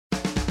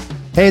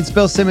Hey, it's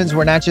Bill Simmons.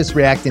 We're not just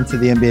reacting to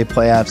the NBA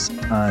playoffs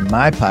on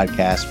my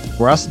podcast.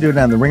 We're also doing it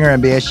on the Ringer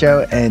NBA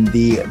show and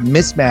the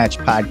Mismatch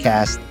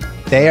podcast.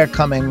 They are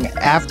coming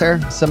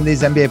after some of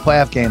these NBA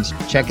playoff games.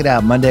 Check it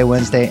out Monday,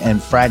 Wednesday,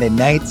 and Friday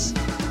nights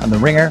on the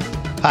Ringer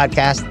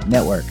Podcast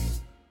Network.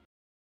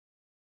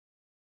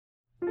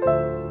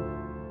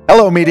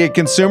 Hello, media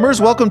consumers.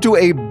 Welcome to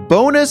a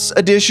bonus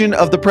edition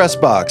of the Press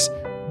Box.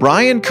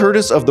 Brian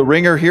Curtis of The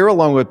Ringer here,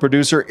 along with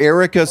producer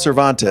Erica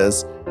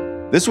Cervantes.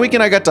 This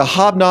weekend, I got to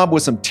hobnob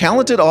with some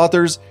talented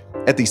authors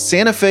at the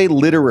Santa Fe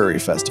Literary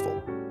Festival.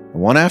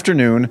 One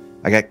afternoon,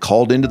 I got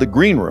called into the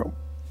green room.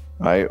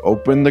 I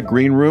opened the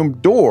green room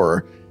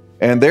door,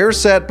 and there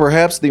sat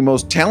perhaps the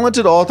most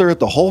talented author at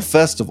the whole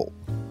festival,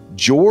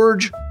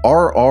 George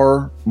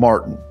R.R.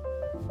 Martin.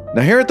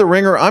 Now, here at The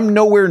Ringer, I'm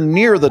nowhere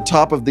near the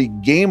top of the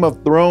Game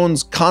of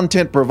Thrones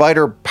content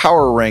provider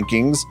power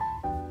rankings,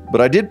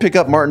 but I did pick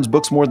up Martin's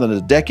books more than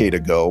a decade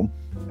ago,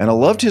 and I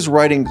loved his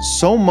writing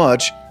so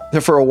much that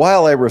for a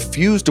while I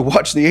refused to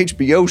watch the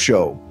HBO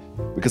show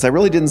because I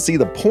really didn't see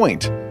the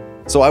point.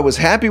 So I was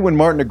happy when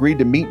Martin agreed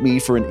to meet me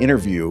for an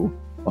interview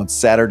on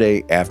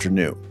Saturday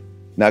afternoon.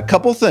 Now, a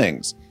couple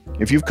things.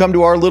 If you've come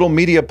to our little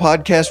media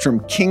podcast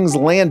from King's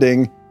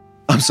Landing,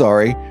 I'm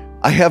sorry,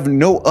 I have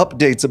no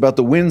updates about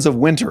the winds of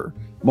winter.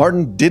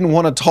 Martin didn't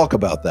want to talk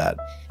about that.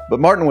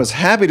 But Martin was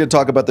happy to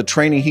talk about the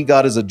training he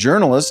got as a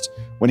journalist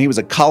when he was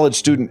a college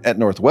student at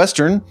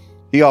Northwestern.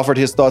 He offered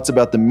his thoughts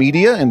about the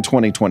media in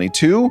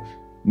 2022.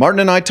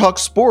 Martin and I talk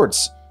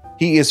sports.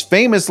 He is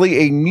famously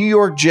a New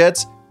York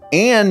Jets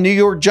and New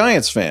York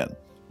Giants fan.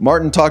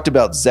 Martin talked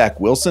about Zach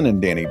Wilson and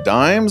Danny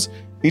Dimes.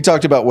 He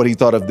talked about what he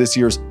thought of this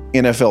year's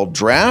NFL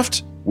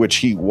draft, which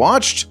he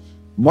watched.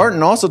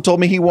 Martin also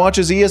told me he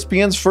watches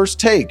ESPN's First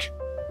Take,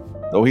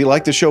 though he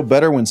liked the show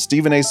better when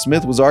Stephen A.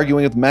 Smith was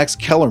arguing with Max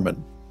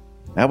Kellerman.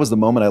 That was the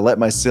moment I let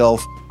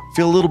myself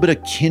feel a little bit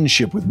of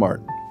kinship with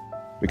Martin,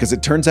 because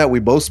it turns out we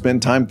both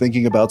spend time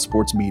thinking about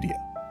sports media.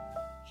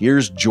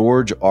 Here's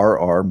George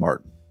R.R.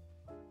 Martin.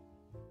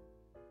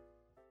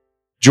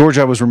 George,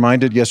 I was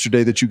reminded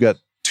yesterday that you got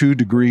 2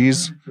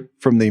 degrees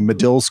from the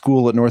Medill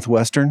School at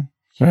Northwestern.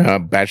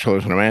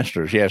 Bachelor's and a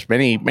master's, yes.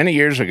 Many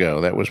years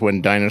ago. That was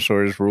when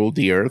dinosaurs ruled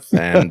the earth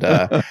and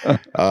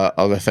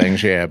other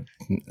things, yeah.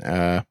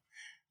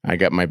 I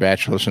got my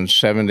bachelor's in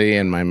 70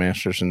 and my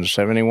master's in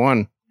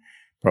 71,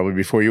 probably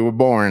before you were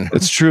born.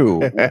 It's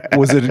true.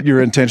 Was it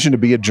your intention to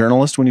be a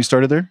journalist when you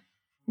started there?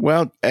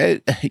 Well,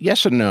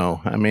 yes and no.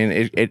 I mean,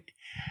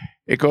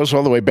 it goes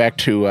all the way back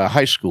to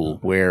high school,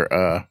 where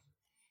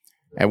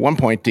at one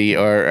point,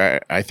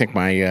 I think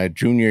my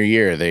junior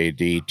year,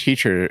 the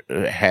teacher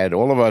had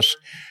all of us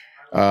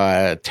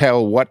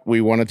tell what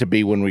we wanted to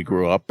be when we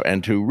grew up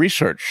and to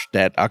research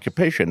that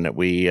occupation that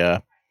we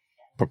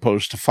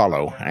proposed to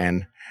follow.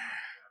 And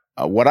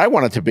what I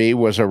wanted to be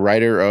was a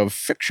writer of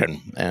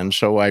fiction. And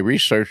so I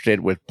researched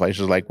it with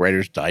places like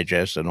Writer's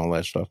Digest and all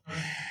that stuff.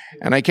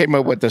 And I came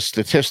up with the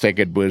statistic.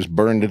 It was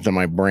burned into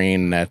my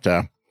brain that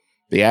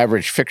the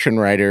average fiction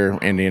writer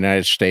in the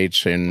United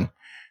States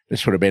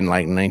this would have been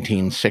like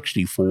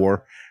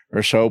 1964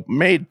 or so,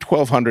 made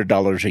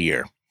 $1,200 a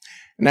year.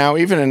 Now,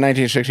 even in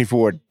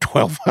 1964,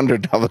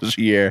 $1,200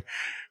 a year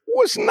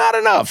was not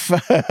enough.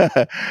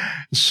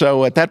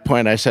 So at that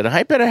point, I said,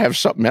 I better have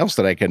something else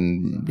that I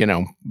can,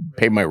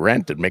 pay my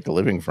rent and make a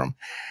living from.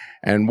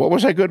 And what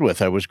was I good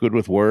with? I was good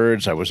with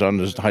words. I was on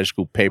this high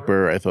school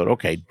paper. I thought,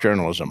 okay,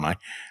 journalism.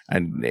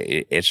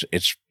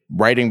 It's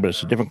writing, but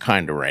it's a different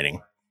kind of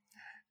writing.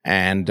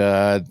 And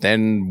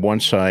then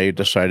once I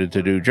decided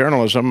to do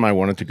journalism, I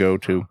wanted to go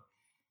to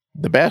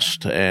the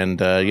best.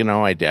 And,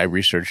 I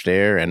researched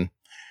there. And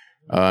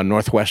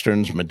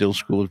Northwestern's Medill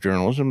School of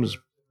Journalism is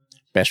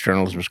best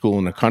journalism school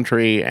in the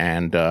country.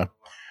 And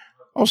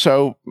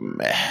also,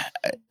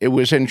 it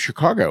was in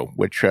Chicago,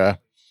 which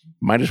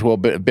might as well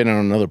have been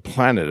on another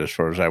planet as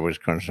far as I was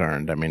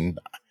concerned. I mean,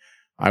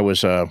 I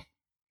was a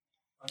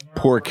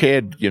poor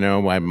kid,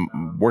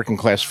 I'm working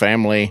class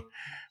family.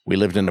 We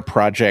lived in the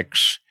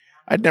projects.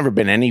 I'd never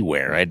been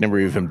anywhere. I'd never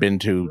even been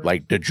to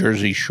like the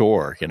Jersey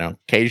Shore,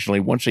 Occasionally,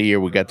 once a year,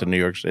 we got to New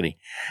York City.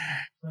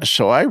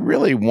 So I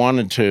really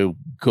wanted to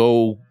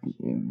go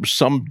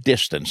some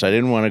distance. I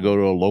didn't want to go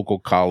to a local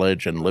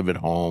college and live at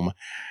home.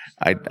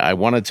 I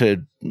wanted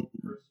to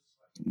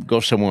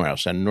go somewhere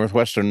else. And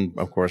Northwestern,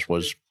 of course,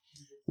 was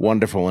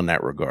wonderful in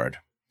that regard.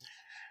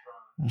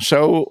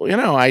 So,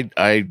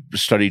 I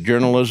studied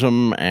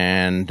journalism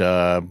and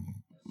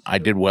I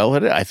did well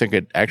at it. I think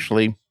it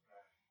actually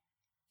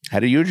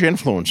had a huge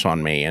influence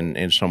on me, and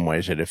in some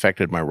ways it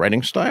affected my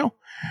writing style,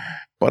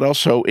 but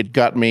also it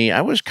got me, I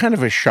was kind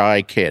of a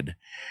shy kid,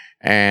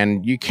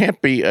 and you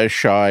can't be a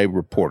shy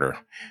reporter.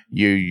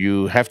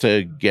 You have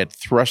to get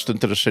thrust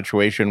into the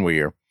situation where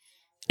you're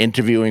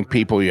interviewing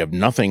people you have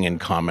nothing in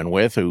common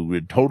with, who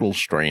are total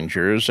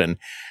strangers, and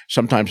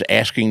sometimes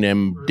asking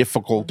them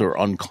difficult or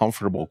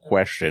uncomfortable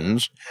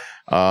questions.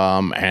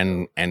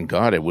 And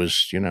God, it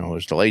was, it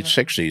was the late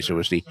 60s. It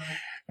was the,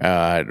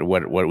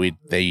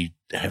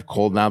 have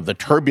called now the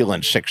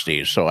turbulent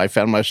 60s. So I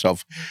found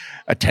myself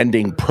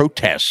attending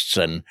protests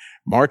and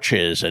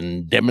marches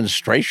and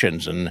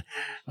demonstrations, and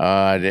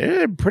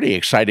pretty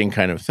exciting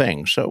kind of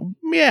thing. So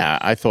yeah,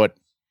 I thought,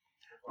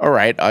 all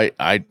right,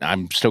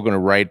 I'm still going to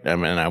write. I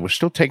mean, I was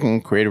still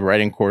taking creative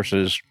writing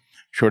courses,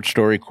 short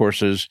story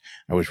courses.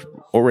 I was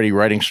already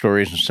writing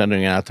stories and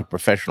sending it out to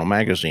Professional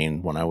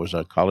Magazine when I was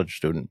a college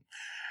student.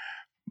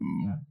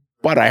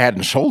 But I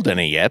hadn't sold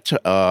any yet,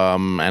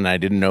 and I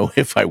didn't know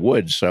if I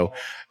would. So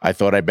I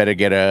thought I better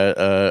get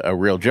a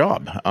real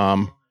job.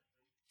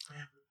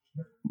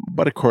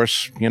 But of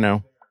course,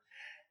 who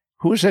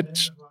was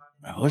it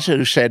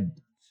who said,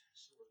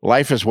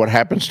 life is what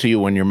happens to you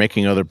when you're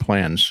making other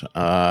plans?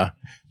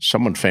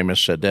 Someone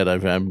famous said that. I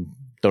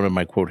don't have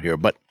my quote here,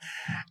 but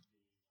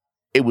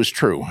it was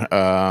true,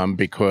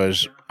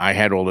 because I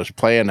had all this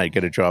plan. I'd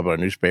get a job at a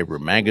newspaper,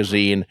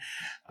 magazine.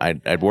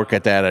 I'd work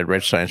at that. I'd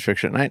read science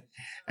fiction at night.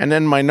 And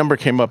then my number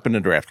came up in the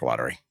draft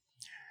lottery.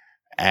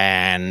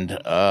 And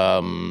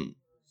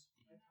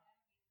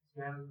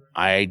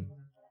I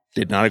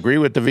did not agree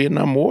with the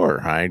Vietnam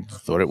War. I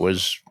thought it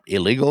was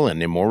illegal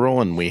and immoral,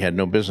 and we had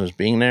no business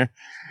being there.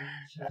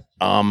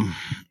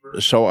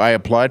 So I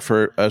applied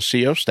for a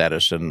CO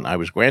status, and I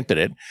was granted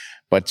it.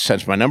 But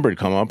since my number had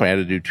come up, I had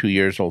to do 2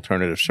 years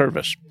alternative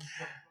service.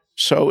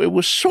 So it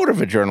was sort of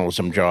a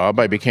journalism job.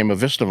 I became a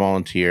Vista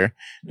volunteer.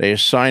 They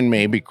assigned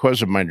me,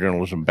 because of my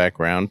journalism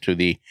background, to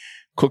the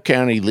Cook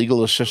County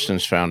Legal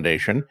Assistance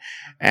Foundation,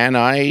 and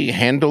I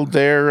handled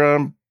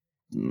their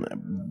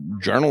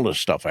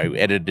journalist stuff. I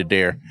edited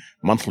their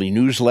monthly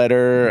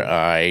newsletter.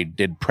 I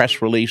did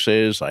press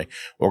releases. I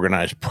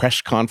organized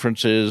press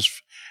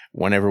conferences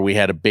whenever we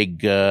had a big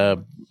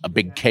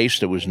case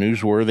that was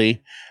newsworthy.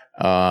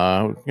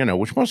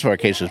 Which most of our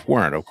cases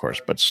weren't, of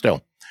course, but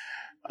still.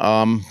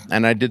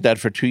 And I did that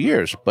for 2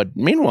 years. But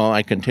meanwhile,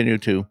 I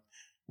continued to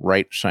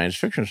write science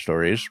fiction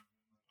stories.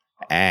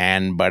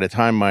 And by the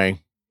time my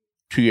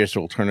 2 years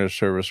of alternative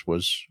service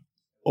was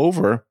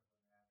over,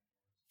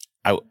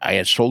 I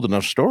had sold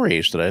enough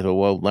stories that I thought,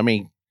 well, let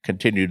me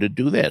continue to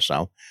do this.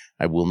 I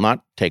will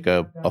not take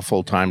a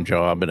full-time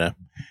job in a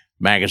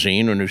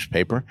magazine or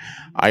newspaper.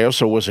 I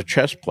also was a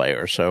chess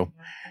player, so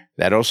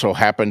that also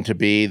happened to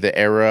be the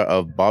era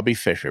of Bobby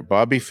Fischer.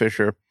 Bobby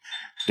Fischer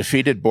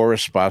defeated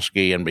Boris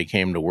Spassky and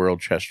became the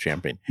world chess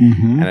champion.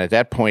 Mm-hmm. And at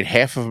that point,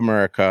 half of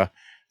America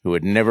who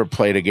had never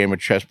played a game of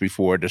chess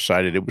before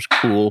decided it was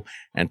cool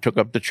and took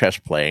up the chess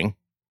playing.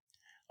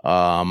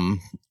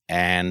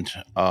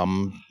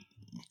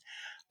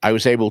 I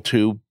was able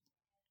to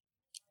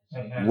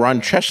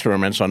run chess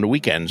tournaments on the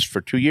weekends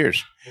for 2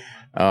 years.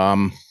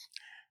 I'm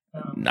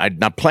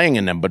not playing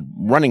in them, but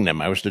running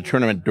them. I was the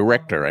tournament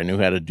director. I knew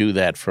how to do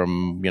that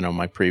from,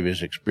 my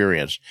previous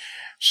experience.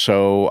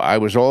 So I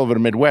was all over the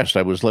Midwest.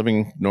 I was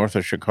living north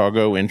of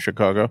Chicago, in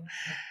Chicago,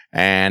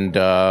 and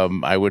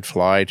I would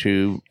fly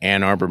to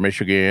Ann Arbor,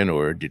 Michigan,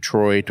 or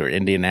Detroit, or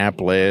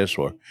Indianapolis,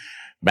 or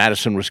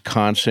Madison,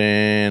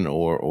 Wisconsin,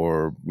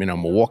 or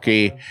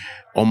Milwaukee,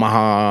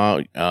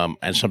 Omaha,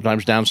 and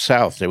sometimes down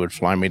south. They would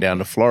fly me down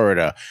to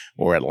Florida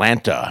or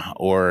Atlanta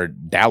or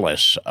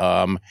Dallas,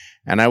 and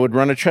I would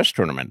run a chess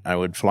tournament. I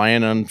would fly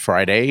in on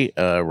Friday,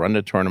 run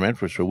the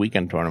tournament, which were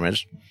weekend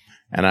tournaments,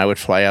 and I would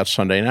fly out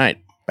Sunday night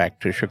back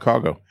to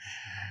Chicago.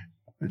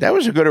 That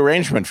was a good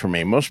arrangement for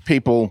me. Most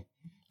people,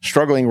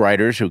 struggling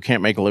writers who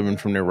can't make a living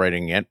from their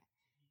writing yet,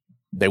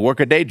 they work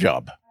a day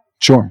job.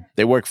 Sure.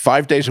 They work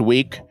 5 days a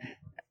week,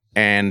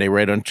 and they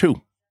write on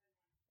 2.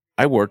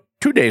 I worked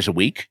 2 days a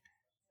week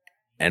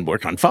and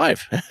worked on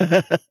 5,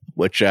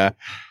 which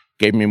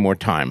gave me more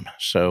time.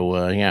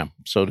 So,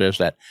 so there's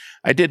that.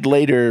 I did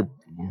later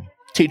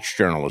teach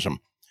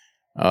journalism.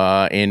 From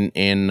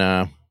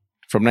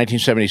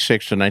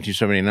 1976 to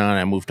 1979,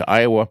 I moved to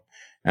Iowa,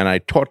 and I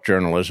taught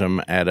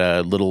journalism at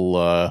a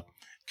little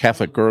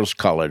Catholic girls'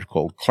 college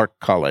called Clark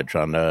College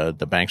on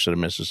the banks of the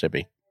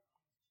Mississippi.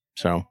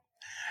 So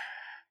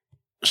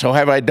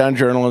have I done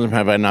journalism?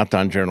 Have I not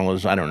done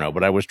journalism? I don't know,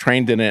 but I was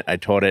trained in it. I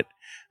taught it.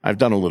 I've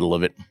done a little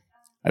of it.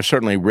 I've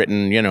certainly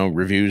written,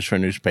 reviews for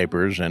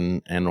newspapers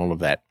and all of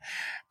that.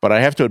 But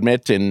I have to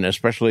admit,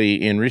 especially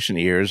in recent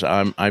years,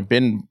 I've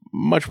been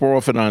much more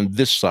often on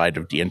this side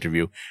of the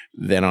interview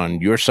than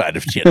on your side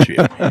of the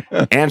interview,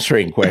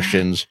 answering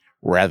questions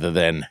rather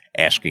than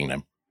asking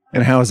them.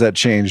 And how has that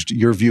changed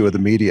your view of the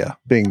media,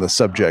 being the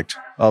subject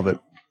of it?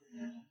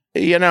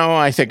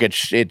 I think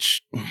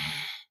it's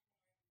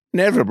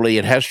inevitably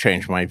it has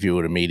changed my view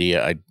of the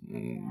media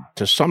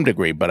to some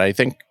degree, but I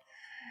think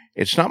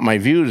it's not my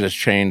view that's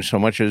changed so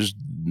much as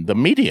the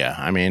media.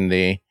 I mean,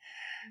 the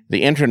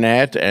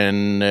internet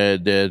and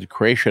the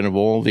creation of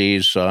all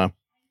these,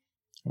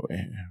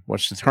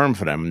 what's the term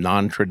for them?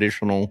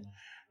 Non-traditional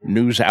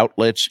news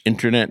outlets,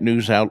 internet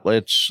news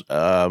outlets.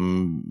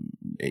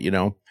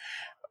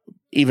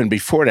 Even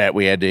before that,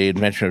 we had the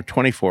invention of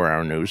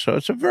 24-hour news. So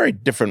it's a very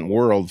different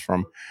world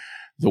from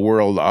the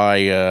world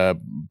I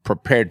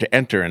prepared to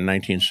enter in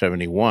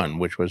 1971,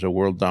 which was a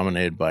world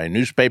dominated by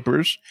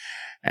newspapers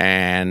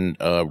and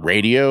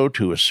radio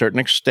to a certain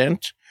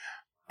extent,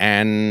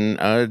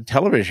 and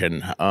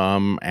television.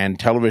 And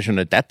television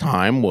at that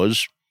time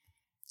was,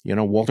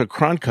 Walter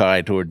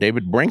Cronkite or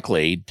David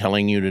Brinkley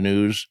telling you the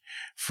news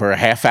for a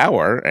half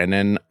hour, and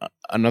then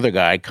another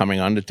guy coming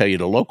on to tell you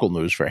the local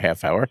news for a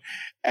half hour.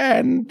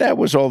 And that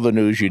was all the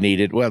news you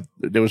needed. Well,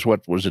 there was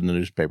what was in the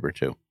newspaper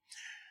too.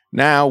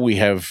 Now we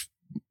have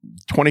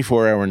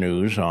 24-hour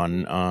news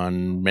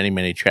on many,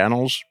 many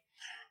channels.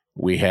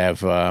 We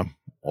have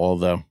all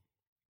the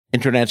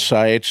internet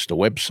sites, the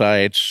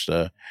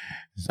websites.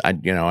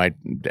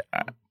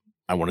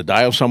 I want to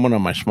dial someone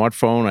on my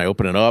smartphone. I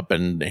open it up,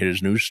 and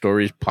there's news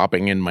stories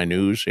popping in my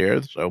news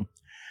here. So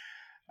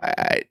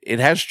it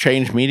has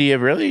changed media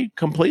really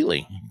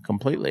completely.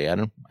 I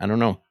don't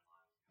know.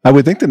 I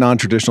would think the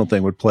non-traditional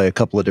thing would play a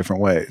couple of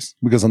different ways,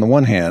 because on the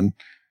one hand,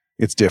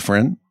 it's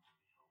different,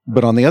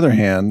 but on the other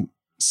hand,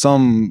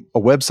 a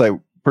website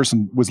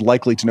person was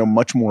likely to know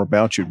much more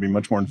about you, to be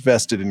much more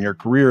invested in your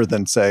career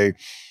than, say,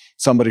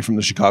 somebody from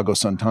the Chicago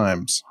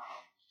Sun-Times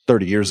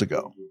 30 years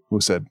ago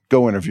who said,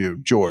 go interview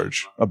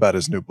George about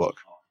his new book.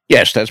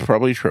 Yes, that's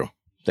probably true.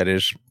 That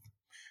is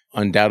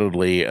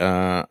undoubtedly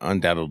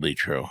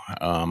true.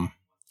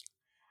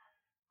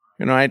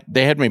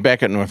 They had me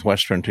back at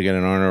Northwestern to get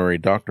an honorary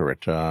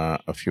doctorate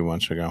a few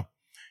months ago,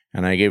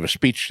 and I gave a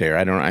speech there.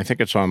 I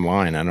think it's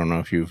online. I don't know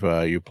if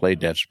you played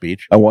that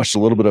speech. I watched a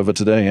little bit of it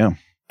today. Yeah.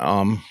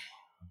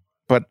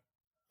 But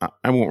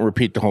I won't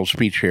repeat the whole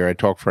speech here. I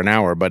talked for an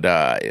hour, but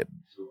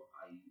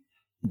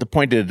the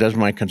point is, it does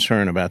my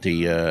concern about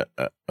the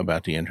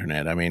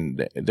internet. I mean,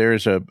 there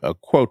is a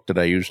quote that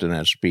I used in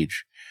that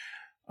speech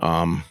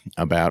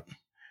about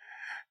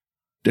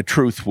the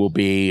truth will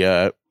be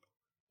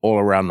all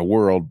around the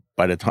world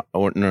by the time.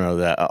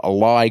 A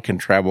lie can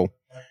travel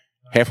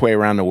halfway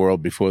around the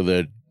world before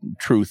the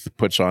truth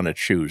puts on its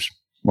shoes.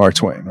 Mark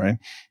Twain, right?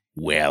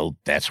 Well,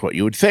 that's what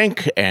you would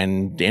think,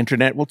 and the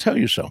internet will tell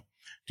you so.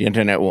 The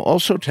internet will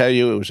also tell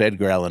you it was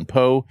Edgar Allan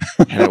Poe,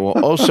 and it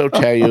will also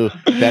tell you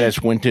that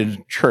it's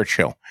Winston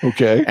Churchill.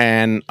 Okay.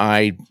 And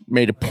I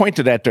made a point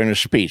of that during the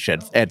speech.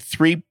 At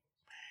 3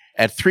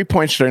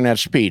 points during that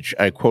speech,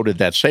 I quoted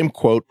that same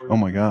quote. Oh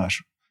my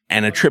gosh.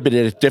 And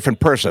attributed it to a different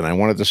person. I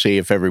wanted to see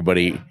if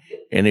everybody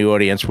in the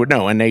audience would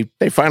know, and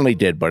they finally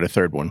did by the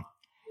third one.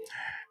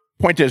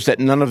 Point is that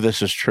none of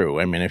this is true.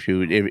 I mean, if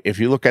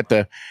you look at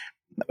the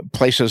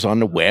places on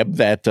the web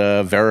that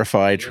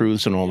verify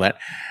truths and all that,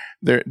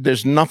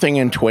 there's nothing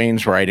in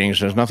Twain's writings.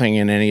 There's nothing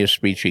in any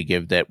speech he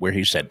gave where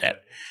he said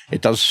that.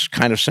 It does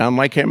kind of sound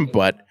like him,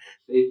 but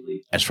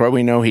as far as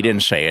we know, he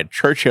didn't say it.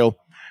 Churchill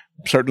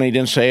certainly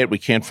didn't say it. We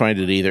can't find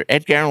it either.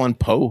 Edgar Allan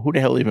Poe, who the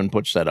hell even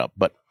puts that up?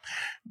 But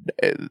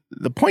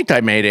the point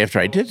I made after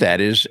I did that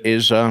is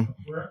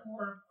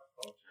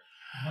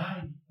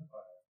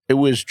it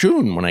was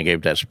June when I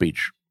gave that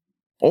speech.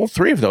 All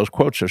three of those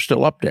quotes are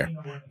still up there.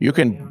 You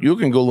can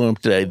Google them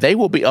today. They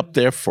will be up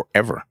there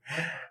forever.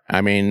 I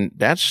mean,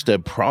 that's the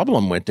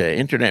problem with the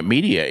internet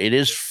media. It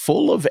is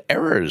full of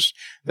errors.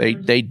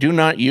 They do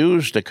not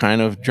use the kind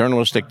of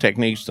journalistic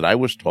techniques that I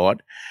was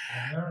taught,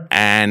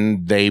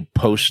 and they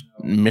post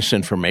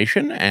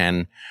misinformation.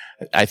 And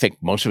I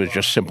think most of it is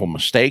just simple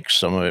mistakes.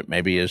 Some of it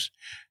maybe is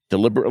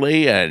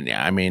deliberately. And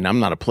I mean, I'm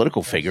not a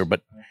political figure,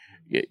 but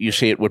you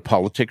see it with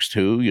politics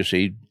too. You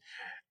see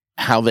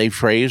how they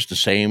phrase the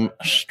same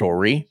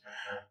story,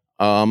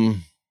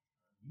 and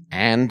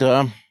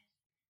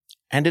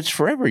it's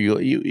forever.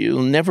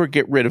 You'll never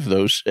get rid of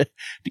those.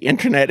 The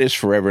internet is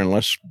forever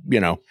unless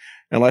the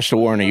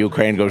war in the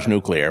Ukraine goes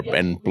nuclear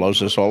and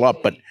blows us all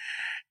up. But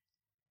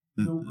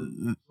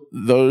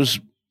those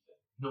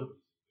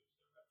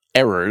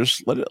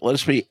errors, let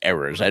us be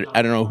errors. I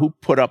don't know who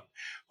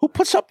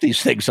puts up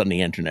these things on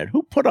the internet.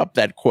 Who put up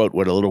that quote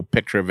with a little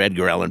picture of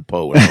Edgar Allan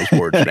Poe and those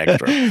words next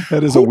to him?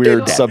 That is a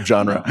weird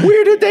subgenre.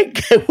 Where did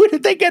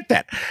they get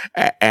that?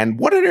 And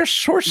what are their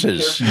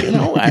sources?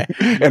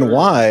 And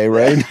why,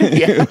 right?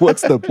 Yeah.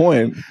 What's the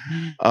point?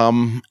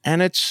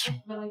 And it's,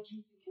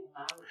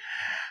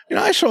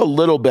 I saw a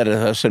little bit of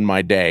this in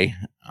my day.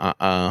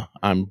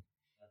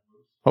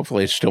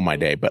 Hopefully it's still my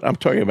day, but I'm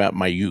talking about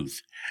my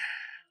youth.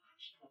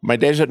 My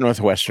days at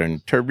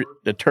Northwestern,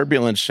 the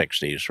turbulent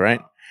 60s,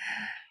 right?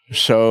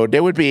 So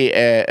there would be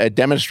a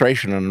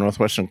demonstration on the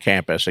Northwestern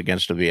campus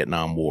against the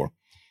Vietnam War.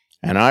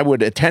 And I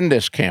would attend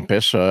this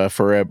campus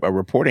for a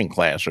reporting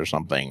class or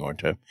something, or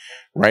to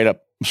write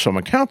up some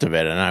account of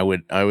it. And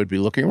I would be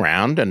looking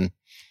around and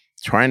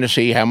trying to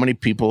see how many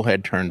people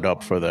had turned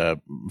up for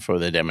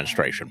the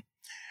demonstration.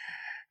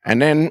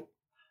 And then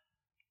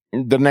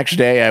the next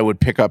day I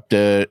would pick up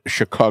the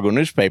Chicago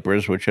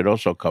newspapers, which had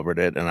also covered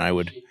it, and I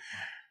would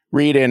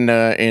read in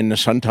the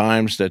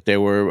Sun-Times that there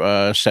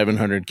were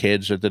 700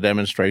 kids at the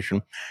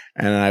demonstration,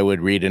 and I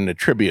would read in the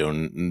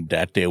Tribune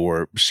that there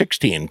were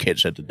 16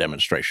 kids at the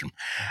demonstration,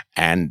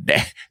 and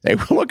they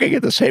were looking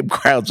at the same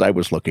crowds I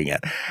was looking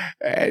at.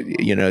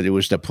 There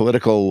was the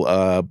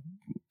political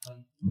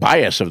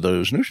bias of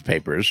those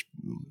newspapers.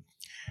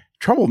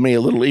 Troubled me a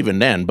little even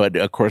then, but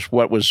of course,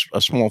 what was a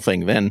small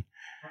thing then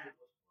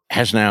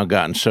has now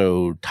gotten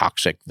so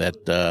toxic that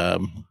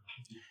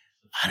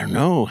I don't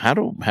know. How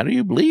do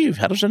you believe?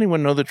 How does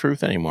anyone know the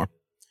truth anymore?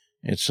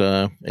 It's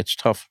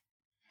tough.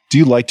 Do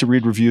you like to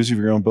read reviews of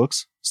your own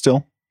books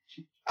still?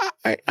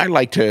 I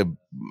like to,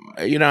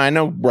 I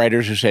know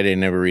writers who say they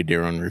never read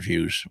their own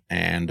reviews,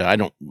 and I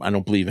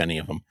don't believe any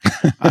of them.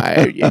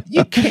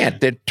 You can't.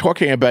 They're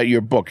talking about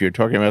your book. You're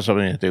talking about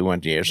something that they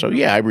want to hear. So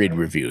yeah, I read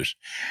reviews,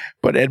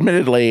 but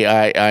admittedly,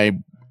 I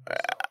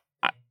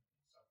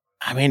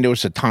mean, there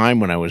was a time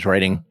when I was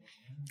writing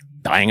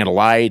Dying of the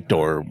Light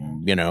or,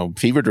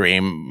 Fever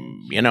Dream,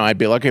 I'd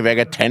be lucky if I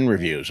got 10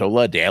 reviews. So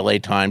the LA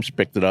Times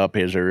picked it up.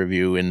 Here's a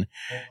review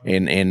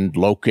in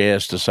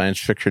Locust, a science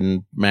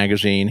fiction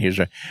magazine.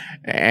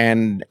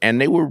 And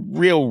they were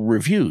real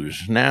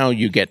reviews. Now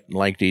you get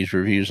like these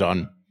reviews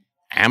on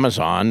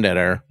Amazon that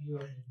are,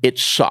 it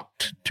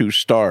sucked, 2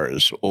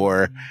 stars,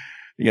 or,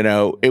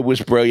 it was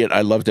brilliant,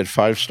 I loved it,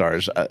 5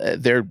 stars.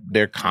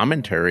 Their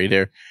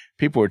commentary,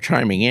 people are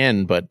chiming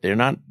in, but they're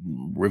not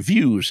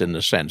reviews in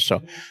the sense.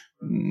 So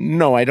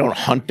no, I don't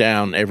hunt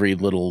down every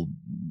little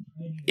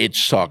it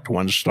sucked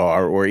 1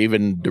 star or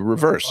even the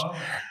reverse.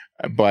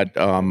 But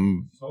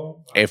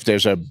if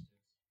there's an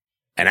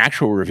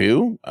actual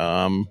review,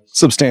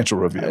 substantial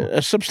review,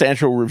 a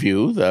substantial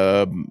review,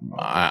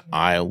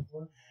 I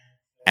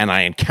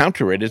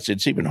encounter it.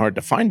 It's even hard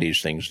to find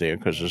these things there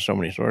because there's so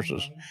many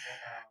sources.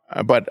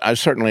 But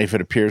certainly, if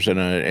it appears in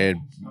a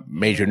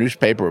major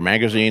newspaper or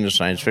magazine, a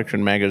science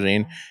fiction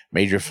magazine,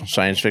 major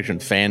science fiction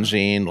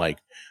fanzine like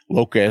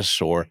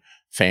Locus, or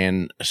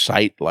fan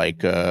site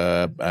like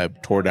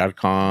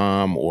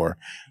Tor.com or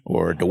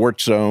the Wort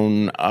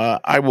Zone,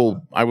 I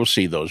will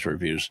see those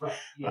reviews.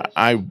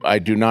 I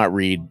do not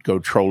go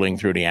trolling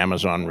through the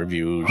Amazon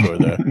reviews or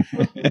the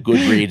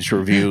Goodreads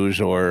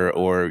reviews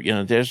or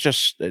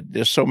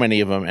there's so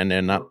many of them and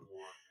they're not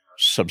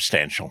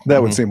substantial.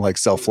 That would seem like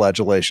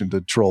self-flagellation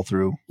to troll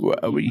through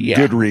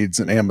Goodreads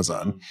and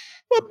Amazon.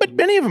 Well, but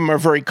many of them are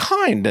very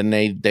kind and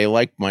they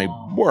like my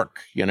work,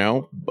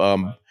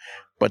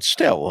 but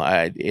still,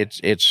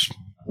 it's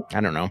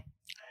I don't know.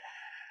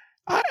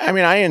 I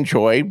mean, I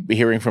enjoy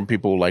hearing from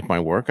people who like my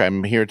work.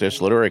 I'm here at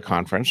this literary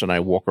conference, and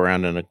I walk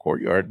around in the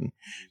courtyard, and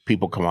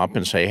people come up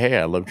and say, "Hey,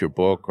 I loved your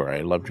book," or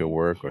 "I loved your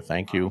work," or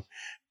 "Thank you." Of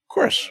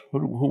course,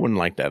 who wouldn't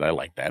like that? I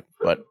like that.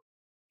 But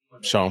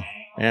so,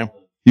 yeah.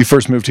 You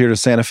first moved here to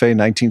Santa Fe in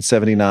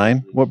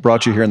 1979. What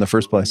brought you here in the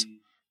first place?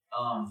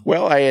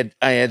 Well, I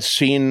had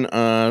seen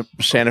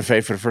Santa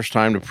Fe for the first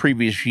time the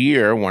previous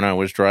year when I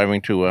was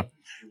driving to a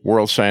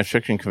World Science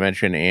Fiction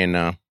Convention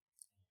in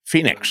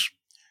Phoenix.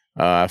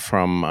 At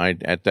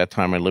that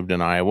time I lived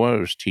in Iowa. I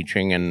was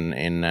teaching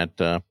in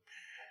that,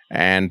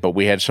 but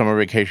we had summer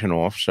vacation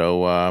off.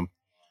 So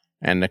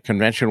and the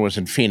convention was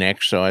in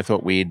Phoenix, so I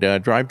thought we'd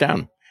drive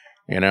down,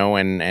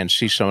 and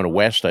see some of the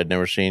West. I'd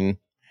never seen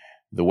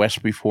the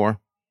West before.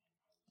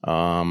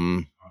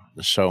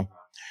 So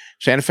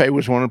Santa Fe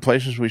was one of the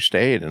places we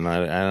stayed, and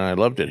I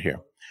loved it here.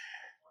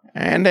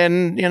 And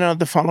then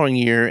the following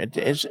year,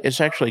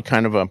 it's actually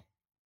kind of a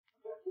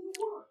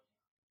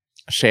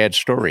sad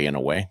story in a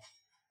way.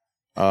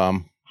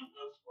 I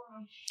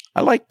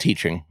liked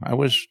teaching. I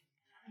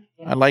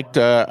liked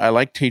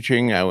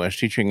teaching. I was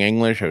teaching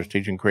English. I was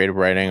teaching creative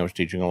writing. I was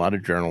teaching a lot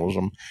of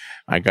journalism.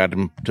 I got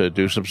them to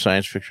do some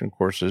science fiction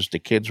courses. The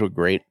kids were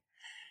great.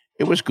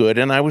 It was good,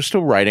 and I was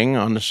still writing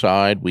on the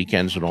side,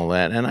 weekends and all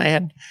that. And I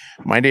had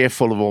my day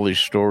full of all these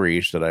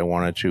stories that I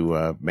wanted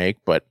to make,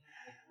 but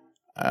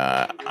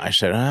I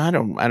said I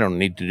don't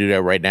need to do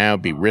that right now.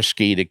 It'd be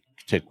risky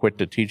to quit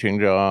the teaching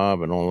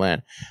job and all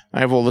that. I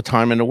have all the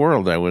time in the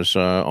world. I was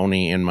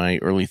only in my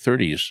early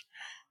 30s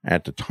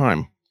at the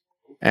time.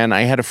 And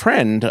I had a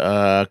friend,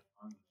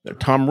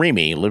 Tom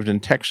Remy, lived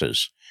in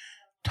Texas.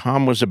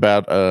 Tom was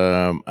about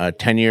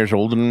 10 years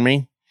older than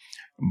me,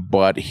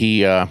 but he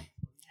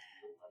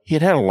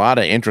had a lot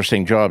of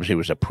interesting jobs. He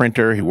was a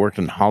printer. He worked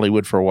in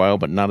Hollywood for a while,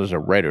 but not as a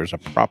writer, as a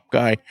prop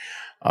guy,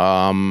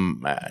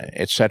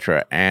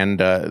 etc.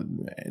 And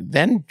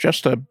then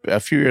just a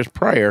few years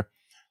prior,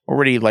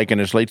 already like in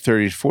his late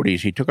 30s,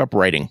 40s, he took up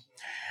writing,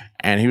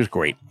 and he was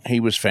great. He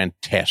was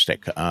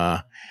fantastic.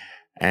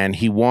 And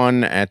he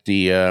won at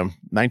the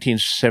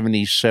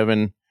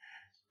 1977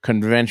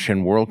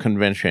 convention, World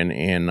Convention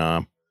in,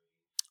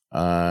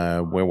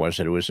 where was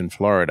it? It was in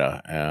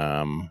Florida,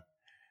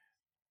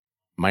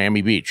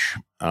 Miami Beach.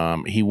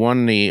 He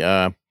won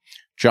the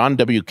John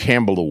W.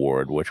 Campbell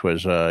Award, which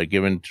was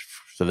given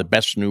for the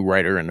best new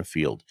writer in the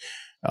field.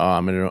 It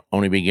had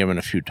only been given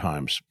a few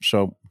times.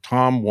 So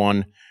Tom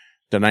won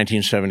the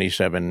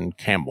 1977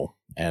 Campbell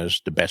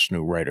as the best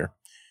new writer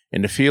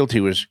in the field.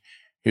 He was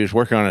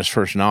working on his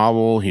first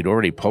novel. He'd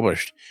already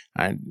published.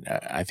 I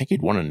think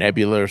he'd won a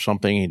Nebula or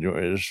something. It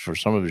was for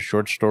some of his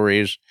short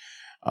stories.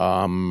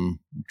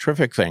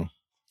 Terrific thing.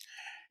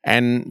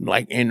 And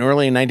like in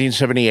early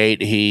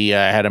 1978, he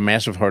had a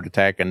massive heart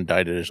attack and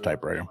died at his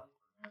typewriter.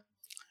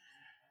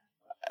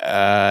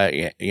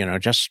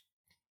 Just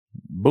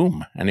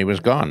boom, and he was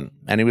gone.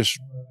 And he was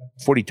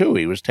 42.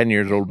 He was 10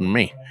 years older than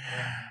me.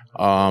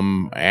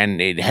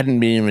 And it hadn't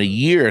been even a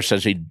year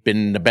since he'd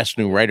been the best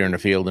new writer in the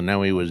field, and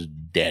now he was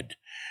dead.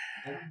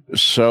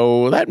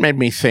 So that made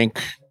me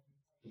think,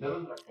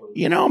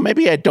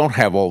 maybe I don't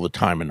have all the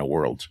time in the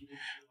world.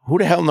 Who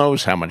the hell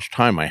knows how much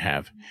time I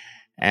have?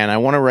 And I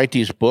want to write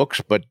these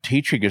books, but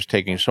teaching is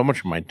taking so much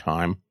of my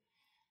time.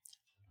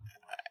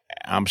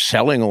 I'm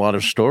selling a lot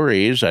of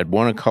stories. I'd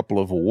won a couple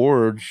of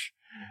awards.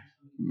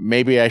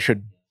 Maybe I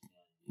should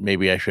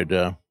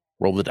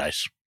roll the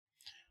dice.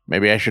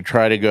 Maybe I should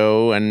try to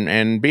go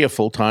and be a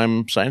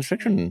full-time science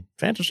fiction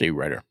fantasy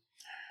writer.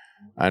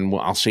 And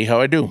I'll see how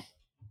I do.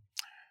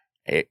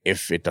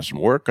 If it doesn't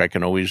work, I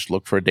can always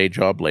look for a day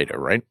job later,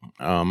 right?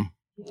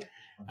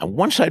 And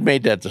once I'd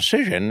made that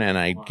decision and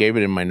I gave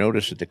it in my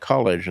notice at the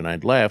college and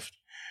I'd left,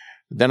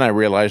 then I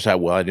realized that,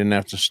 I didn't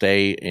have to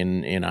stay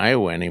in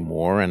Iowa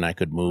anymore and I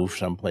could move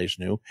someplace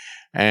new.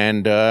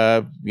 And,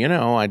 I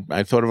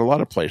thought of a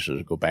lot of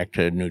places, go back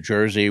to New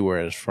Jersey, where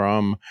I was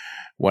from,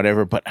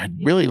 whatever. But I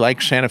really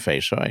like Santa Fe,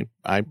 so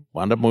I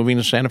wound up moving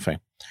to Santa Fe.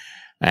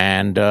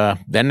 And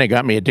then they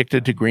got me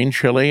addicted to green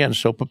chili and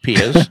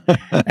sopapillas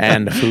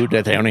and the food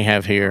that they only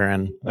have here.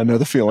 And I know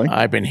the feeling.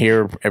 I've been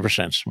here ever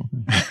since.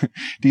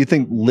 Do you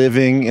think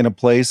living in a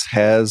place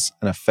has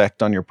an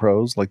effect on your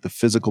prose, like the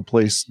physical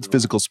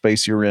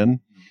space you're in?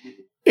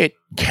 It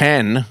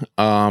can.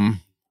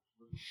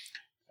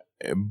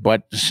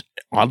 But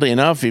oddly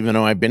enough, even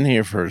though I've been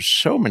here for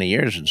so many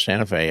years in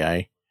Santa Fe,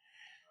 I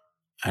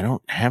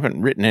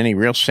haven't written any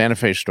real Santa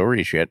Fe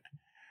stories yet.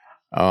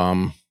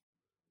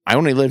 I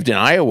only lived in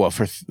Iowa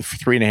for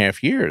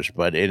 3.5 years,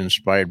 but it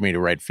inspired me to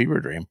write Fever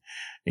Dream.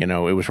 It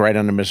was right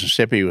on the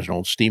Mississippi. It was an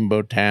old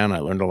steamboat town. I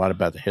learned a lot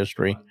about the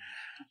history.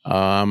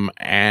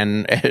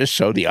 And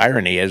so the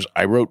irony is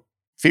I wrote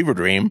Fever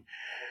Dream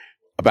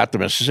about the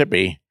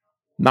Mississippi,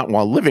 not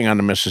while living on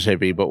the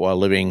Mississippi, but while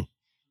living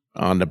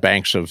on the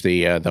banks of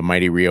the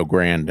mighty Rio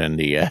Grande and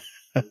the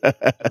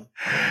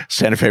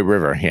Santa Fe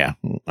River. Yeah.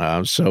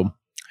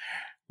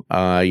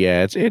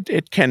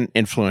 It can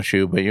influence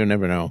you, but you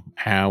never know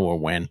how or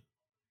when.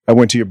 I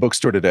went to your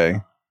bookstore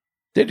today.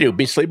 Did you?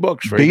 Beastly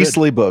Books.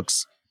 Beastly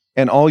Books.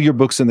 And all your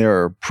books in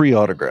there are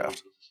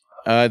pre-autographed.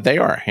 They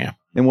are, yeah.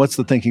 And what's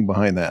the thinking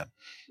behind that?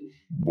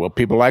 Well,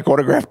 people like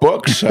autographed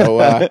books, so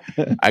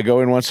I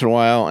go in once in a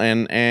while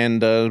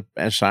and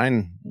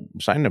sign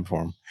them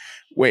for them.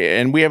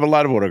 And we have a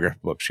lot of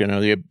autographed books.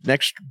 The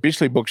next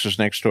Beastly Books is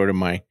next door to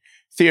my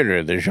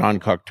theater, the Jean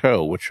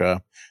Cocteau, which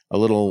a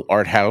little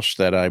art house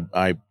that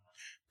I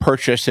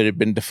purchased. It had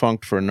been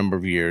defunct for a number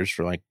of years,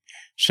 for like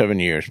 7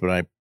 years, but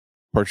I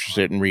purchased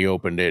it and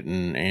reopened it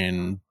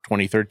in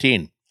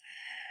 2013.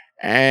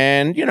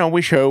 And,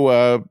 we show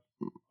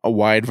a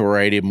wide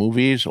variety of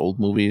movies, old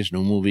movies,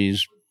 new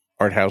movies,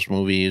 art house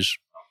movies,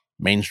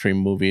 mainstream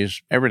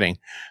movies, everything.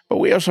 But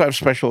we also have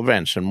special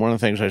events. And one of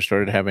the things I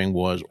started having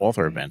was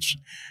author events,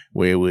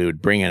 where we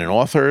would bring in an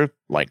author,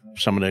 like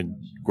some of the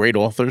great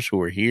authors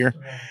who are here.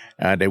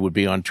 They would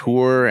be on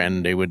tour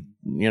and they would,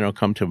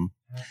 come to,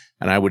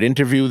 and I would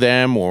interview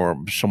them, or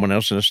someone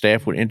else in the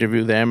staff would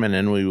interview them, and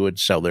then we would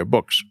sell their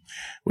books.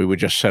 We would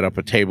just set up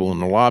a table in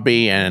the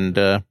lobby, and,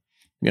 the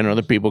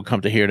people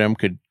come to hear them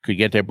could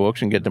get their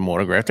books and get them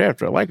autographed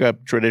after, like a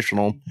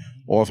traditional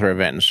author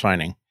event and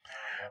signing.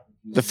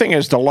 The thing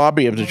is, the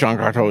lobby of the Jean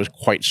Cocteau is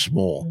quite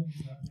small.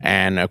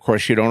 And, of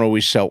course, you don't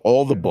always sell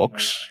all the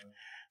books.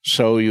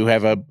 So you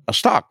have a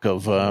stock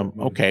of,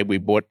 we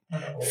bought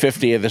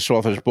 50 of this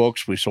author's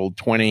books. We sold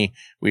 20.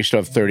 We still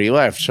have 30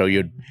 left. So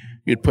you'd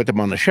put them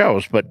on the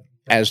shelves. But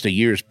as the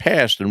years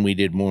passed and we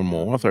did more and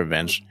more author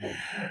events,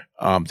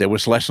 there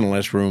was less and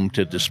less room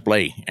to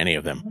display any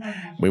of them.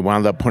 We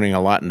wound up putting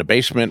a lot in the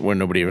basement where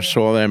nobody ever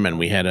saw them. And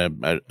we had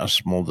a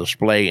small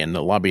display in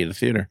the lobby of the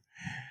theater.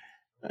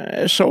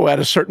 So at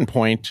a certain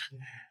point,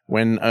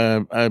 when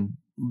a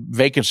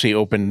vacancy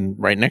opened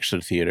right next to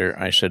the theater,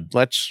 I said,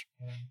 let's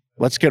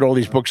get all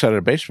these books out of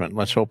the basement.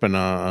 Let's open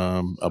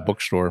a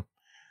bookstore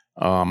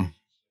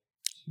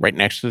right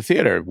next to the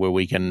theater where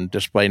we can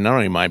display not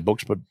only my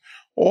books, but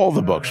all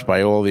the books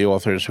by all the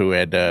authors who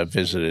had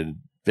visited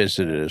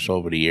us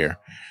over the year.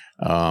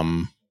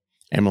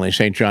 Emily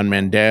St. John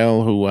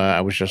Mandel, who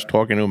I was just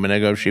talking to a minute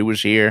ago, she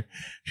was here.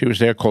 She was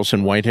there.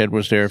 Colson Whitehead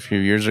was there a few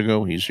years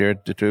ago. He's here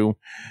too.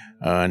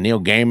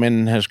 Neil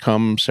Gaiman has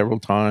come several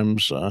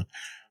times.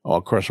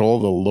 Of course, all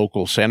the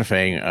local Santa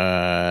Fe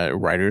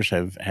writers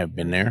have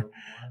been there.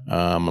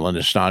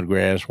 Melinda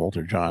Snodgrass,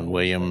 Walter John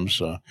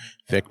Williams,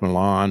 Vic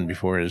Milan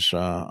before his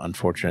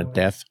unfortunate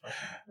death.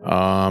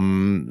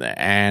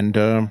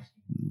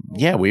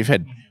 We've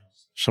had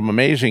some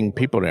amazing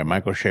people there.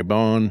 Michael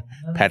Chabon,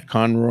 Pat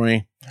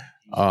Conroy.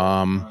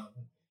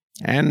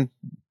 And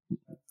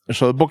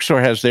so the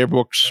bookstore has their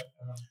books,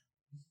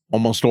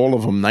 almost all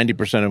of them, 90%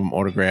 of them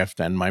autographed,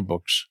 and my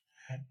books,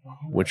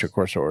 which of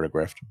course are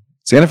autographed.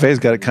 Santa Fe's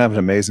got a kind of an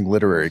amazing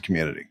literary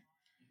community.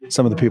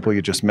 Some of the people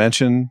you just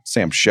mentioned,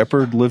 Sam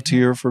Shepard lived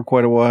here for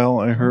quite a while,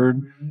 I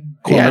heard.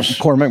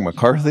 Cormac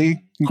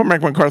McCarthy.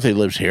 Cormac McCarthy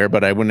lives here,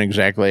 but I wouldn't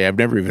exactly, I've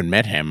never even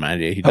met him.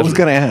 I was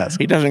going to ask.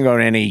 He doesn't go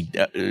to any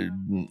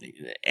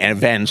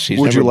events. He's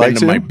never been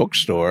to my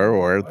bookstore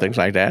or things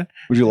like that.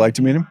 Would you like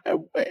to meet him?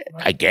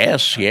 I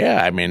guess,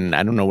 yeah. I mean,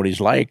 I don't know what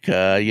he's like.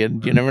 You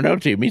never know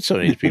till you meet some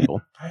of these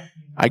people.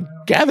 I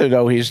gather,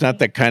 though, he's not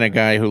the kind of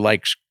guy who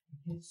likes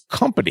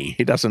company.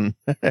 He doesn't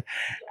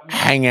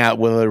hang out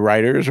with the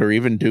writers or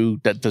even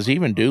does he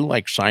even do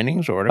like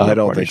signings or whatever? I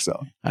don't think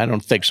so. I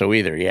don't think so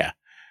either, yeah.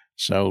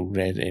 So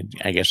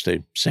I guess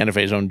the Santa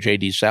Fe's own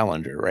J.D.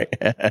 Salinger, right?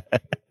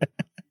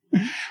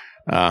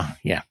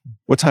 Yeah.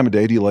 What time of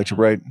day do you like to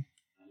write?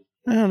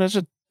 Well, that's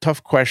a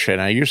tough question.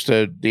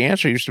 The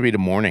answer used to be the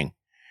morning.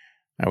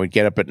 I would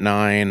get up at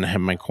 9, have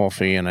my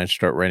coffee, and I'd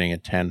start writing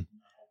at 10.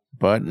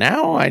 But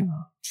now I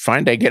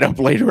find I get up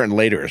later and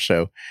later.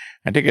 So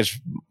I think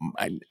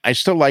I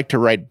still like to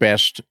write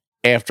best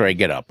after I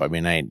get up. I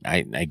mean,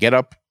 I get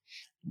up,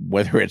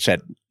 whether it's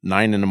at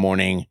 9 in the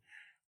morning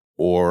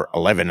or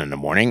 11 in the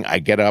morning. I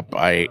get up,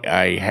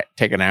 I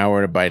take an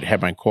hour to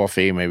have my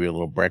coffee, maybe a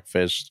little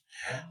breakfast,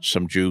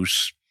 some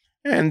juice,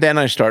 and then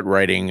I start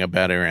writing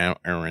about an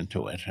hour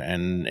into it.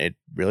 And it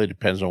really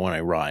depends on when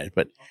I write.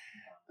 But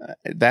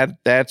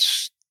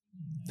that's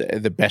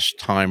the best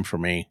time for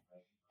me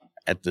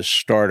at the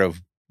start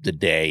of the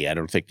day. I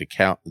don't think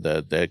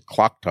the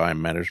clock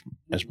time matters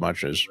as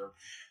much as,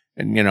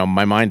 and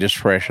my mind is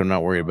fresh. I'm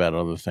not worried about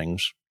other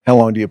things. How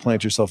long do you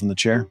plant yourself in the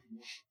chair?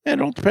 It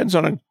all depends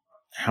on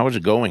how is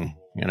it going,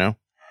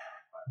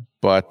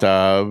 But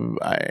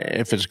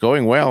if it's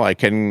going well, I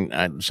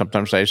can.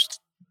 Sometimes I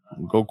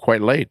go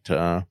quite late,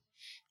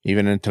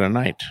 even into the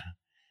night.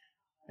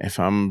 If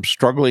I'm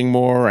struggling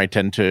more, I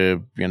tend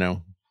to,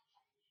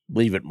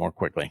 leave it more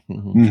quickly.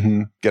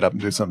 Mm-hmm. Get up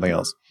and do something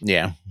else.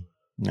 Yeah.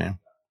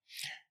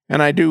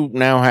 And I do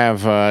now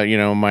have,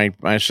 my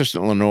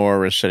assistant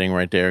Lenore is sitting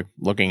right there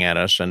looking at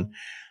us. And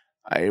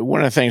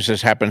one of the things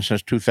that's happened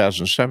since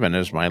 2007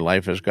 is my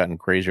life has gotten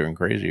crazier and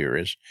crazier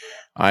is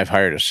I've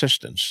hired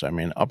assistants. I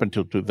mean, up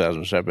until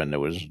 2007, there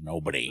was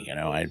nobody,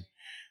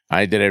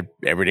 I did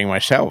everything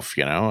myself,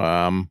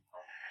 and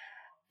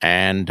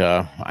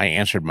I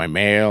answered my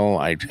mail.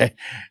 I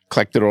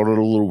collected all the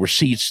little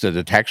receipts that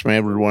the tax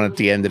man would want at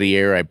the end of the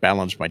year. I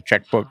balanced my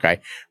checkbook. I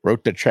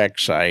wrote the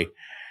checks.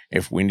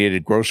 If we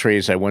needed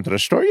groceries, I went to the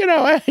store.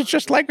 It's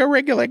just like a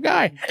regular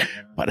guy.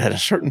 But at a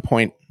certain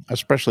point,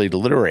 especially the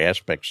literary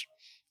aspects,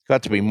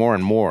 got to be more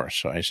and more.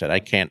 So I said, I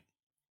can't.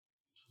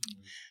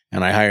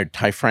 And I hired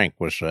Ty Frank,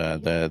 was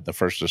the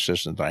first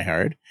assistant I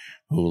hired,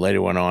 who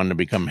later went on to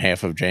become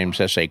half of James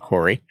S.A.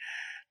 Corey.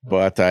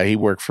 But he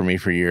worked for me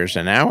for years.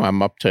 And now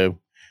I'm up to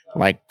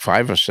like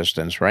 5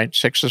 assistants, right?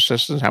 6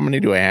 assistants. How many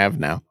do I have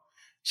now?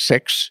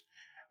 6?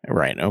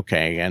 Right.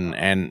 Okay.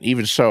 And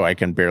even so, I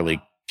can barely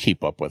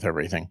keep up with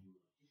everything.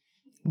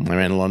 I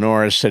mean,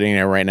 Lenore is sitting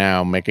there right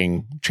now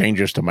making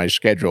changes to my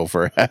schedule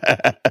for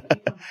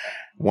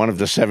one of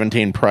the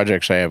 17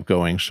 projects I have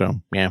going.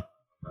 So, yeah.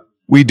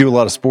 We do a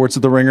lot of sports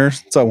at the Ringer.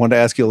 So I wanted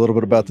to ask you a little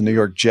bit about the New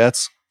York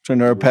Jets, which I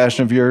know are a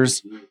passion of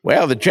yours.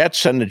 Well, the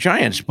Jets and the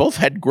Giants both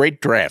had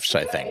great drafts,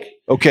 I think.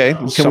 Okay.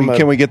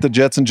 Can we get the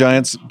Jets and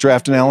Giants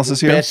draft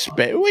analysis here?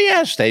 Well,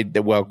 yes.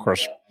 Of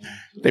course,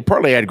 they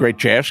partly had great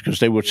drafts because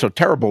they were so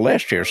terrible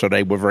last year, so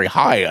they were very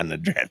high on the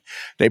draft.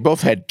 They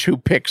both had 2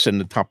 picks in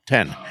the top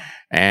 10.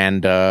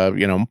 And,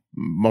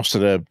 most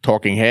of the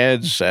talking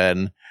heads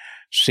and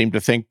seem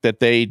to think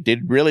that they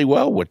did really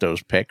well with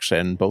those picks.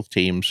 And both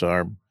teams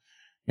are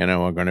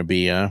going to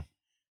be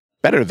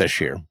better this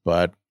year.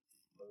 But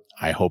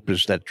I hope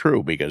is that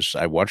true because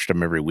I watched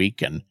them every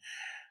week. And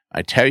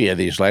I tell you,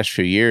 these last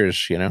few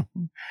years,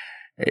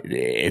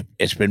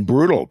 it's been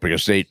brutal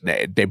because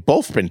they've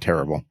both been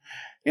terrible.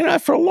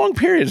 For long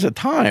periods of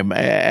time.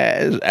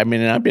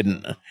 I've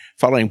been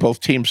following both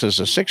teams since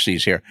the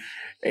 60s here.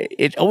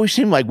 It always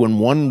seemed like when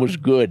one was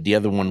good, the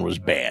other one was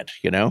bad,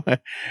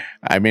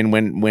 I mean,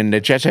 when the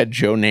Jets had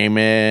Joe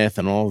Namath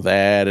and all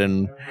that,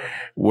 and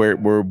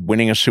we're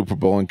winning a Super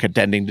Bowl and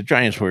contending, the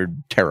Giants were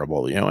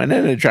terrible, and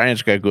then the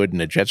Giants got good and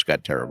the Jets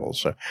got terrible.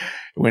 So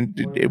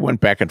it went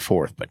back and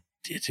forth. But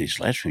these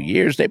last few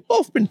years, they've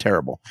both been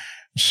terrible.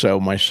 So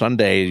my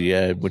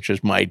Sunday, which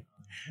is my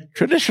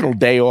traditional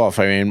day off,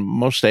 I mean,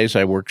 most days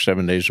I work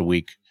 7 days a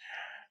week.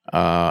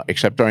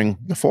 Except during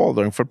the fall,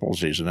 during football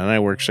season. And I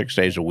work 6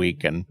 days a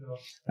week, and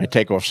I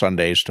take off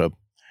Sundays to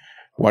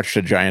watch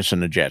the Giants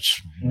and the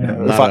Jets.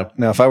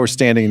 If I were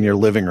standing in your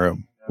living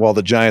room while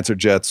the Giants or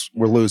Jets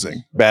were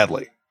losing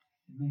badly,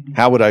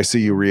 how would I see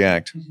you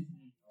react?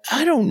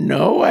 I don't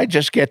know. I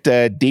just get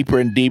deeper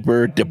and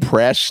deeper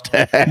depressed.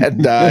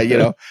 And,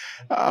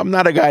 I'm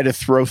not a guy to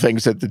throw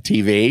things at the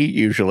TV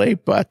usually,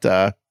 but,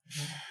 God.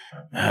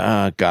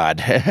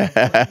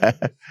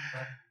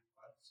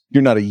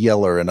 You're not a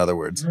yeller, in other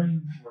words.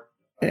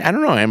 I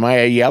don't know. Am I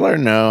a yeller?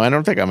 No, I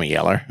don't think I'm a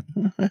yeller.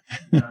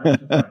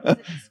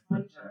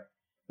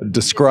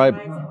 Describe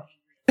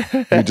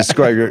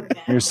your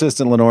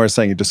assistant Lenore is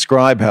saying you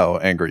describe how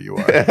angry you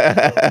are.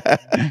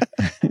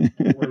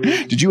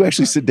 Did you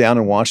actually sit down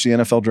and watch the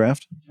NFL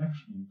draft?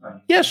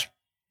 Yes.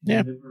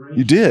 Yeah.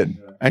 You did?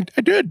 I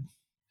did.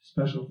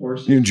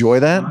 You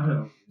enjoy that?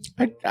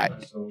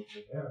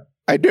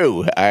 I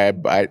do.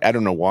 I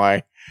don't know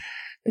why.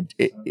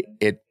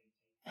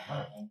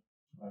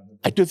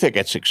 I do think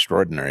it's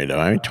extraordinary, though.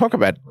 I mean, talk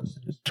about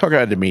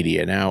the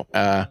media now.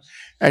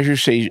 As you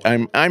see,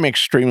 I'm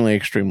extremely,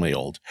 extremely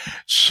old.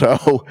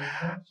 So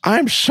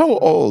I'm so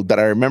old that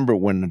I remember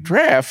when the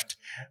draft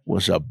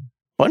was a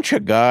bunch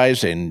of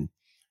guys in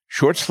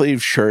short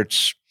sleeve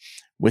shirts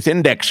with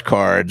index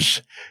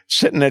cards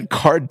sitting at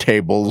card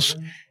tables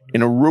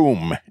in a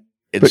room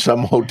in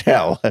some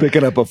hotel.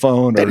 Picking up a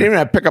phone. They didn't even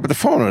have to pick up the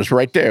phone. It was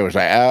right there. It was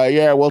like,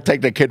 yeah, we'll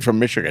take the kid from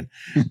Michigan.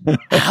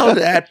 How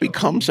that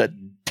becomes a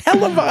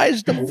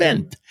televised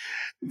event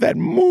that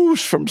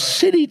moves from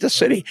city to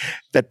city,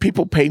 that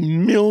people pay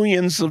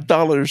millions of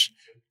dollars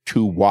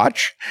to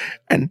watch.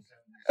 And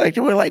like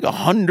there were like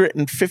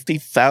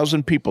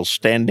 150,000 people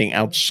standing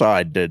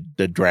outside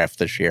the draft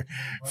this year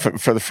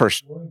for the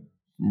first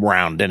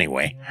round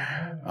anyway.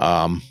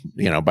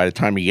 By the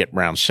time you get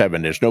round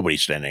 7, there's nobody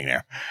standing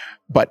there.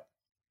 But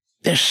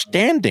they're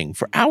standing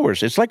for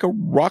hours. It's like a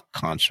rock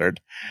concert.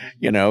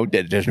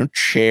 There's no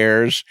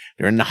chairs.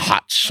 They're in the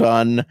hot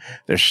sun.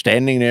 They're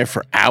standing there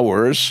for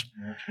hours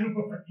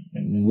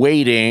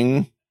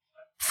waiting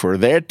for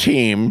their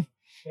team.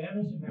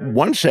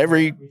 Once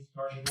every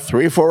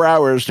 3 or 4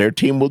 hours, their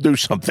team will do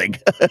something.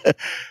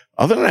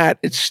 Other than that,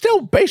 it's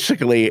still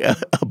basically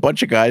a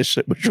bunch of guys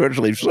with short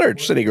sleeve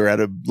shirts sitting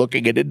around and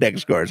looking at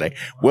index cards. Like,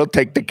 we'll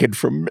take the kid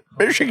from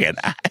Michigan.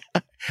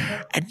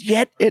 And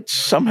yet it's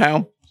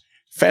somehow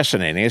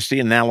fascinating. It's the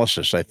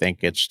analysis, I think.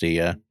 It's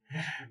the,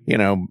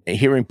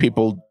 hearing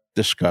people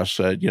discuss,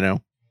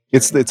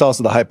 It's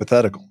also the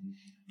hypothetical.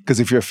 Because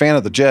if you're a fan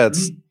of the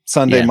Jets,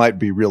 Sunday might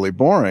be really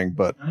boring,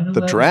 but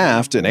the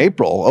draft in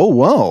April, oh,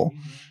 whoa.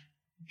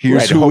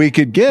 Here's who we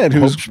could get.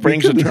 Hope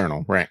springs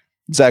eternal, right.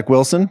 Zach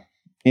Wilson,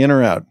 in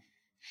or out?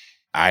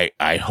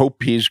 I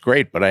hope he's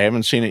great, but I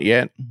haven't seen it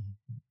yet.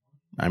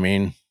 I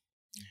mean,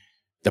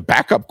 the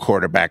backup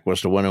quarterback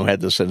was the one who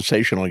had the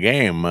sensational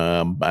game,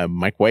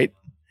 Mike White.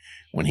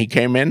 When he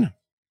came in,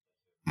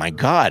 my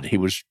God, he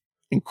was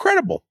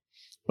incredible.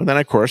 But then,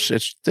 of course,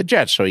 it's the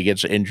Jets, so he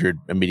gets injured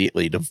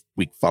immediately the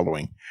week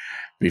following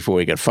before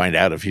we could find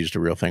out if he's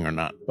the real thing or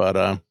not.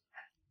 But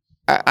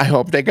I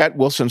hope they got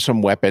Wilson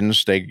some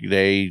weapons.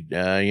 They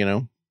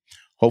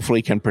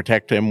hopefully can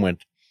protect him with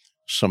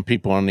some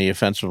people on the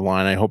offensive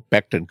line. I hope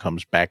Becton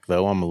comes back,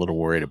 though. I'm a little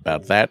worried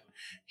about that.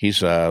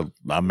 He's a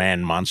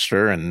man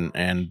monster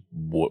and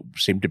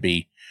seemed to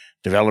be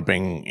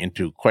developing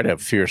into quite a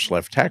fierce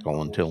left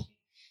tackle until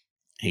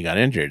he got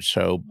injured.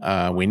 So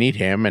we need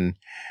him, and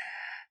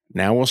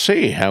now we'll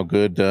see how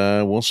good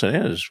Wilson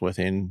is.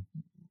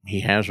 He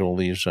has all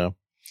these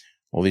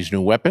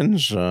new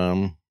weapons,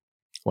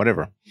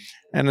 whatever.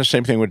 And the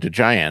same thing with the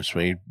Giants.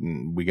 We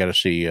got to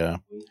see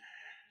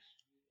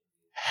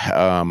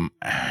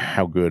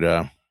how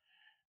good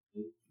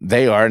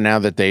they are now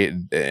that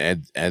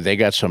they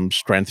got some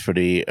strength for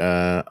the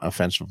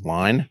offensive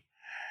line,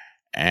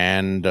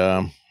 and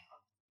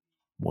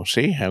we'll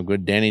see how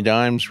good Danny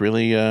Dimes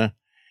really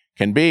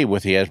can be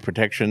with he has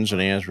protections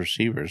and he has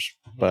receivers.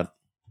 But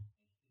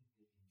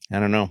I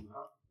don't know.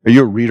 Are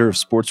you a reader of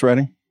sports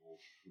writing?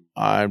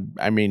 I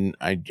mean,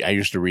 I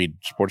used to read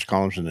sports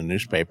columns in the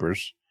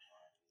newspapers.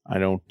 I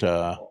don't.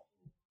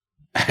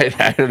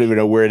 I don't even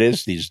know where it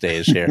is these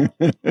days here.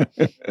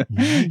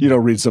 You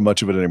don't read so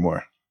much of it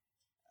anymore.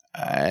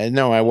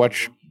 No, I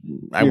watch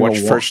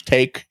First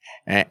Take,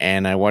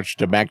 and I watched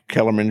the Matt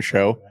Kellerman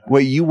show.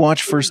 Wait, you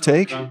watch First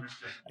Take?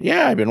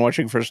 Yeah, I've been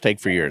watching First Take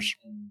for years.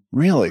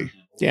 Really?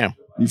 Yeah.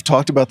 You've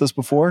talked about this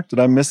before? Did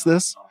I miss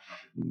this?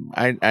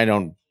 I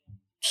don't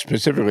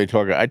specifically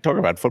talk. I talk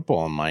about football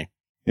on my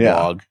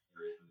blog.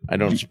 I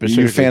don't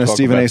specifically. Are you a fan of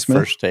Stephen A. Smith?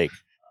 First Take.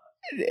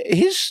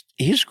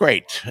 He's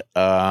great,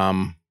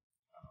 but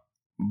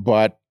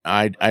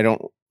I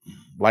don't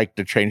like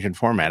the change in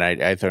format.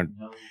 I thought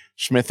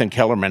Smith and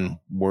Kellerman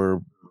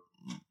were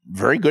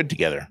very good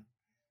together.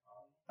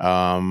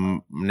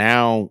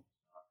 Now,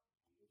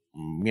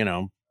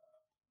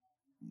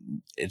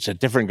 it's a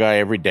different guy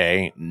every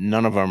day.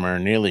 None of them are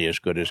nearly as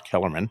good as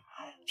Kellerman.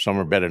 Some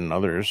are better than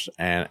others,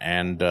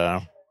 and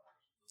I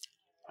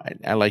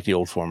like the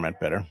old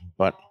format better.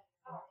 But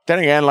then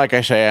again, like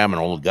I say, I'm an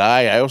old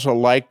guy. I also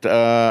liked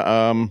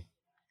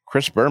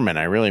Chris Berman.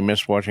 I really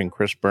miss watching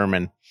Chris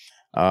Berman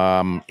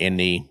in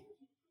the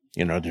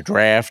the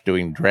draft,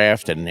 doing the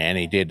draft, and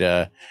he did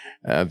the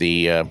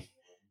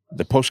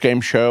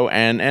post-game show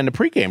and the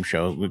pre-game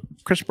show.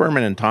 Chris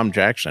Berman and Tom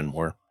Jackson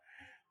were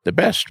the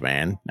best,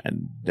 man,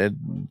 and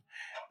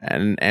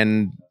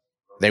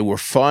they were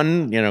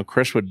fun.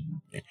 Chris would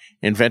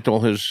invent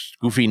all his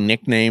goofy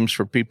nicknames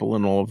for people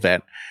and all of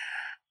that,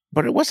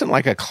 but it wasn't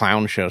like a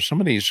clown show. Some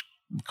of these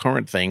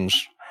current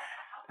things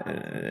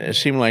it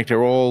seem like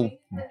they're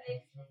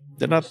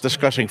not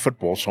discussing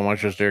football so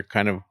much as they're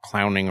kind of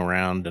clowning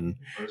around and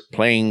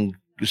playing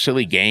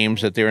silly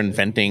games that they're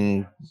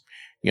inventing,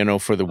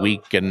 for the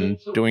week and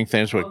doing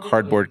things with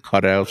cardboard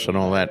cutouts and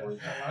all that.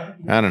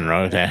 I don't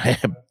know.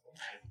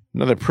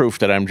 Another proof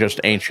that I'm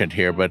just ancient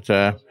here, but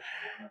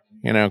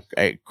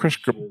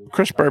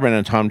Chris Berman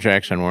and Tom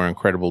Jackson were an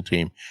incredible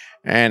team,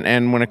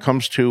 and when it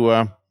comes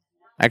to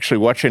actually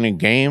watching the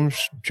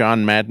games,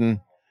 John Madden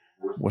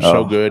was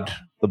so good.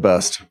 The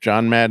best.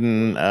 John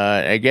Madden,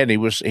 again, he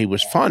was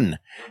fun.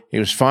 He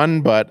was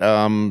fun, but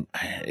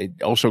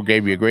it also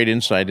gave you a great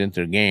insight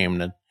into the game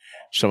that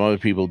some other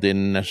people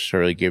didn't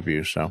necessarily give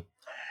you. So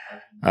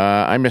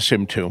I miss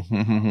him too.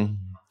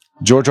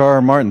 George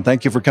R.R. Martin,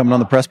 thank you for coming on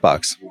the Press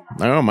Box.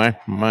 Oh,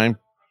 my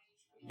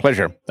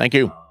pleasure. Thank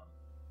you.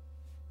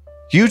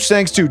 Huge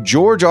thanks to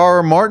George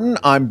R.R. Martin.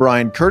 I'm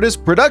Brian Curtis.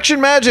 Production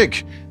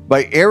Magic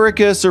by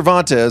Erica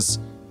Cervantes.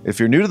 If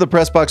you're new to the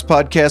Press Box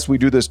podcast, we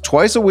do this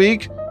twice a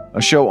week.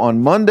 A show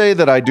on Monday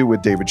that I do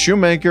with David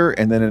Shoemaker,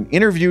 and then an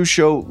interview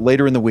show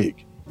later in the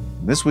week.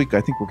 And this week,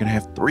 I think we're going to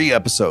have 3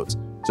 episodes.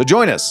 So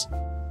join us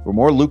for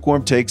more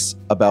lukewarm takes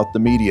about the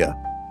media.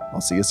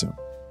 I'll see you soon.